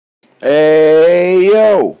Hey,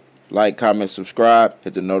 yo. Like, comment, subscribe,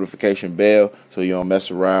 hit the notification bell so you don't mess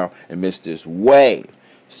around and miss this wave.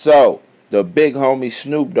 So, the big homie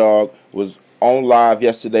Snoop Dogg was on live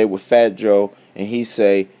yesterday with Fat Joe, and he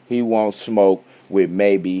say he won't smoke with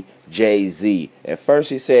maybe Jay-Z. At first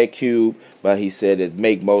he said Cube, but he said it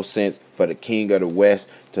make most sense for the king of the West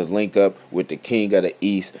to link up with the king of the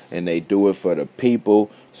East, and they do it for the people.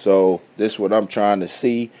 So, this is what I'm trying to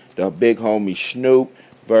see. The big homie Snoop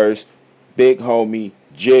versus big homie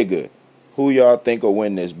Jigga. Who y'all think will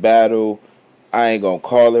win this battle? I ain't gonna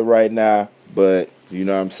call it right now, but you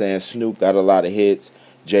know what I'm saying? Snoop got a lot of hits.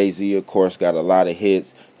 Jay-Z, of course, got a lot of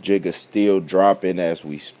hits. Jigga still dropping as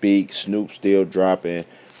we speak. Snoop still dropping.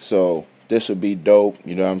 So this would be dope.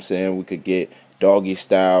 You know what I'm saying? We could get Doggy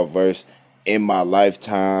Style versus In My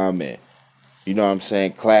Lifetime, and you know what I'm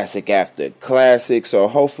saying, classic after classic. So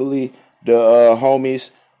hopefully the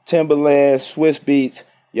homies Timberland, Swiss Beats,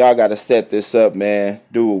 y'all got to set this up, man.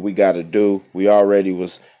 Do what we got to do. We already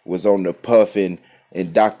was on the Puffin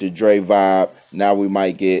and Dr. Dre vibe. Now we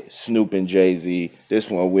might get Snoop and Jay-Z. This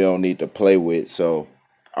one we don't need to play with, so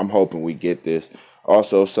I'm hoping we get this.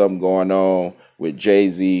 Also, something going on with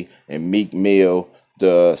Jay-Z and Meek Mill,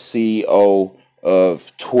 the CEO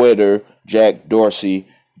of Twitter, Jack Dorsey,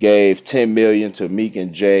 gave $10 million to Meek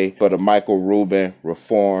and Jay for the Michael Rubin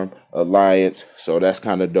Reform Alliance. So that's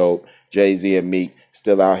kind of dope. Jay-Z and Meek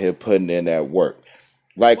still out here putting in that work.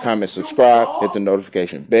 Like, comment, subscribe, hit the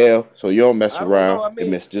notification bell so you don't mess around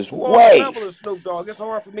and miss this who on the level wave. of Snoop Dogg? It's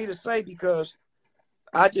hard for me to say because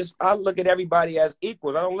I look at everybody as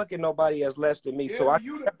equals. I don't look at nobody as less than me. Yeah, So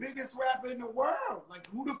you the biggest rapper in the world. Like,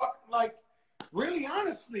 who the fuck? Like, really,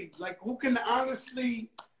 honestly, like, who can honestly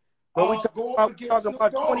but we go up against talking Snoop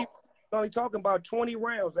about Dogg? 20. Only talking about 20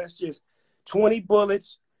 rounds. That's just 20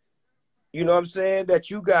 bullets. You know what I'm saying? That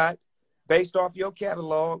you got based off your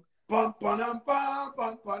catalog. Bum, ba-dum, bum,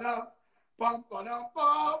 bum, ba-dum, bum, ba-dum,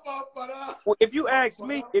 bum, bum, ba-dum, Well, if you ask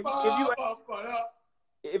me, ba-dum.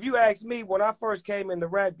 if you ask me, when I first came in the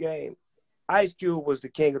rap game, Ice Cube was the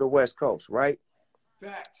king of the West Coast, right?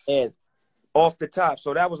 Facts. And off the top.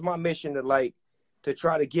 So that was my mission to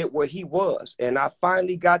try to get where he was. And I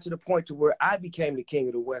finally got to the point to where I became the king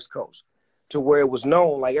of the West Coast, to where it was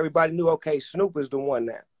known, like everybody knew, okay, Snoop is the one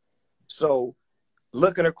now. So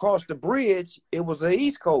looking across the bridge, it was the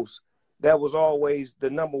East Coast that was always the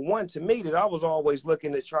number one to me, that I was always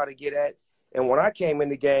looking to try to get at. And when I came in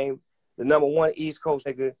the game, the number one East Coast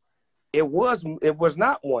nigga, it was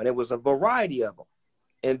not one. It was a variety of them.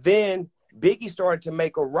 And then Biggie started to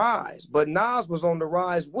make a rise, but Nas was on the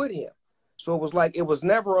rise with him. So it was like, it was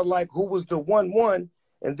never a like who was the one.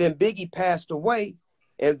 And then Biggie passed away,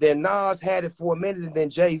 and then Nas had it for a minute, and then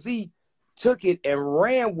Jay-Z took it and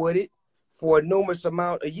ran with it for a numerous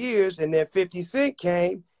amount of years. And then 50 Cent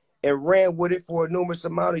came and ran with it for a numerous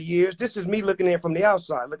amount of years. This is me looking in from the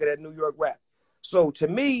outside, looking at New York rap. So to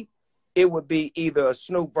me, it would be either a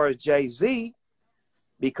Snoop versus Jay-Z,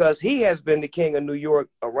 because he has been the king of New York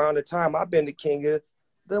around the time I've been the king of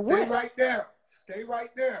the West. Stay right there. Stay right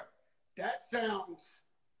there. That sounds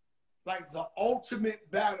like the ultimate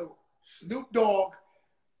battle. Snoop Dogg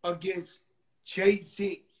against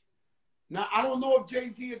Jay-Z. Now, I don't know if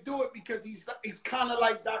Jay-Z would do it because he's kind of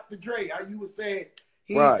like Dr. Dre, how you were saying.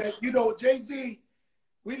 Right. You know, Jay-Z,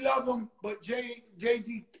 we love him, but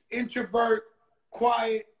Jay-Z, introvert,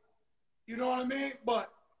 quiet, you know what I mean? But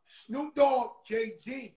Snoop Dogg, Jay-Z,